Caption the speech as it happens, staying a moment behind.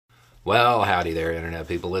Well, howdy there, Internet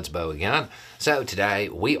people. It's Bo again. So, today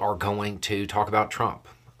we are going to talk about Trump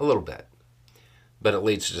a little bit, but it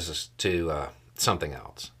leads us to something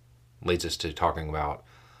else. It leads us to talking about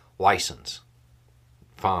license,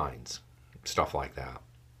 fines, stuff like that.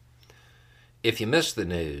 If you missed the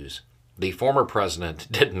news, the former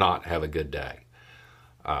president did not have a good day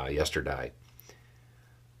yesterday.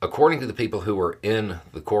 According to the people who were in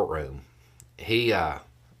the courtroom, he, at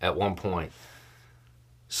one point,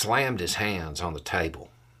 slammed his hands on the table,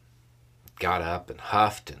 got up and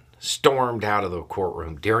huffed and stormed out of the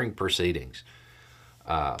courtroom during proceedings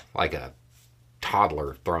like a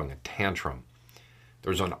toddler throwing a tantrum.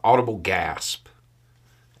 There was an audible gasp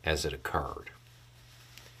as it occurred.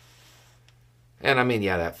 And I mean,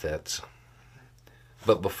 yeah, that fits.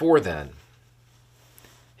 But before then,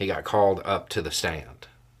 he got called up to the stand.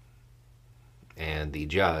 And the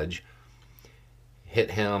judge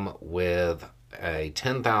hit him with a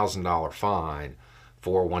 $10,000 fine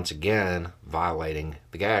for once again violating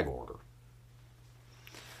the gag order.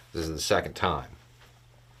 This is the second time.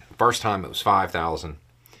 First time it was $5,000.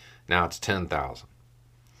 Now it's $10,000.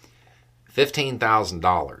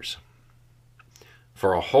 $15,000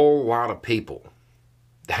 for a whole lot of people.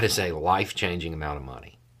 That is a life-changing amount of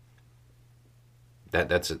money.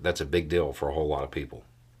 That's a big deal for a whole lot of people.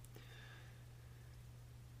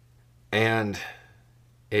 And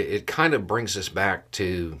it kind of brings us back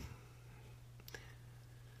to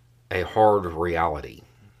a hard reality.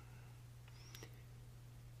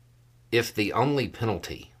 If the only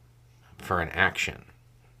penalty for an action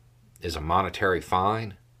is a monetary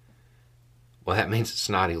fine, well, that means it's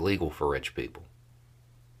not illegal for rich people.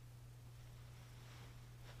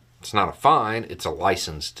 It's not a fine, it's a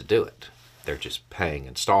license to do it. They're just paying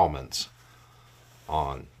installments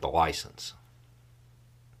on the license.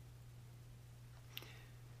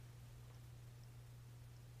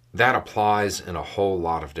 That applies in a whole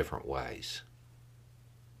lot of different ways.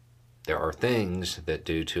 There are things that,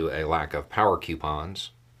 due to a lack of power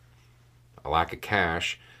coupons, a lack of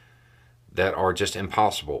cash, that are just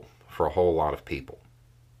impossible for a whole lot of people.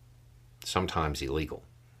 Sometimes illegal.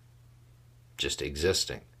 Just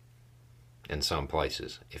existing in some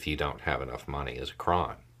places, if you don't have enough money, is a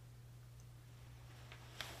crime.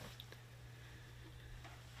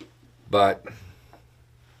 But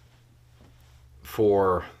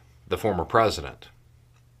for the former president,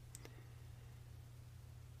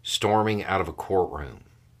 storming out of a courtroom,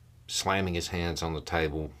 slamming his hands on the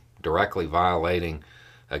table, directly violating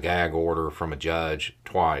a gag order from a judge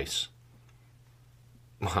twice,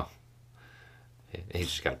 well, he's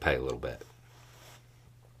just got to pay a little bit.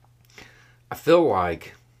 I feel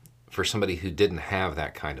like for somebody who didn't have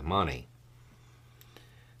that kind of money,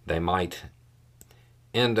 they might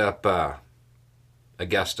end up a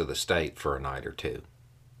guest of the state for a night or two.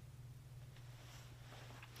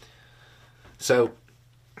 So,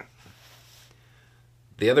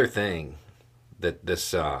 the other thing that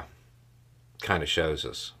this kind of shows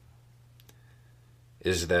us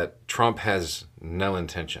is that Trump has no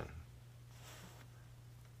intention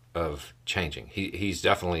of changing. He's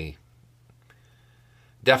definitely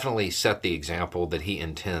set the example that he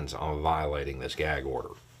intends on violating this gag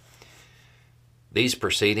order. These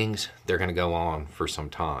proceedings, they're going to go on for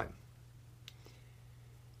some time.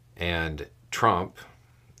 And Trump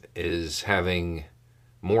is having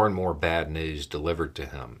more and more bad news delivered to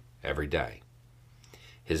him every day.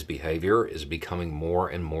 His behavior is becoming more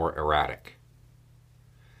and more erratic.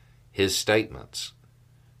 His statements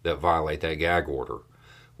that violate that gag order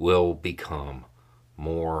will become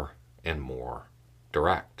more and more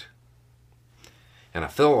direct. And I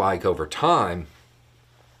feel like over time,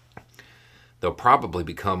 they'll probably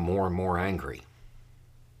become more and more angry.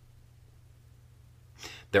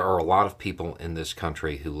 There are a lot of people in this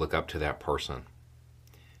country who look up to that person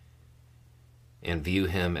and view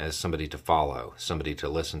him as somebody to follow, somebody to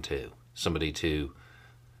listen to, somebody to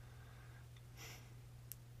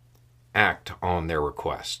act on their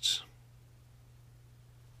requests.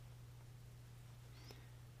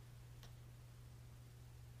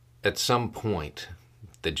 At some point,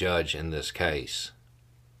 the judge in this case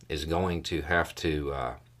is going to have to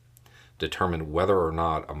determine whether or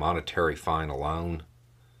not a monetary fine alone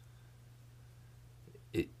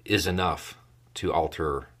is enough to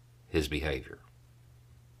alter his behavior.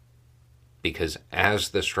 Because as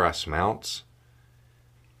the stress mounts,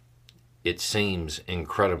 it seems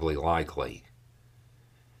incredibly likely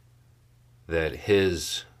that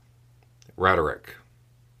his rhetoric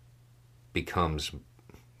becomes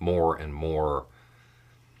more and more,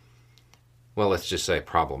 well, let's just say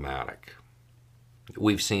problematic.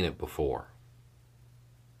 We've seen it before.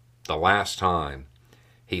 The last time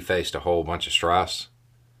he faced a whole bunch of stress,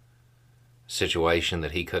 situation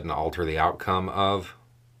that he couldn't alter the outcome of.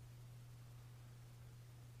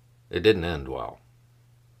 It didn't end well.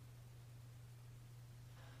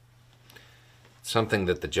 Something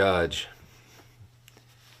that the judge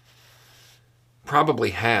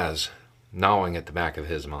probably has gnawing at the back of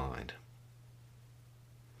his mind.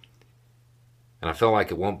 And I feel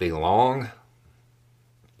like it won't be long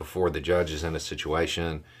before the judge is in a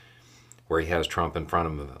situation where he has Trump in front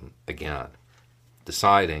of him again,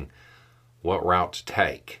 deciding what route to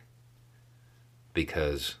take,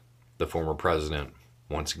 because the former president,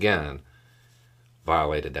 once again,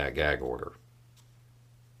 violated that gag order.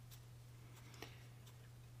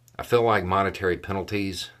 I feel like monetary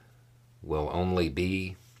penalties will only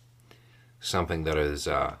be something that is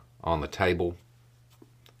on the table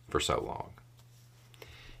for so long.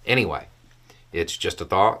 Anyway, it's just a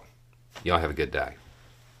thought. Y'all have a good day.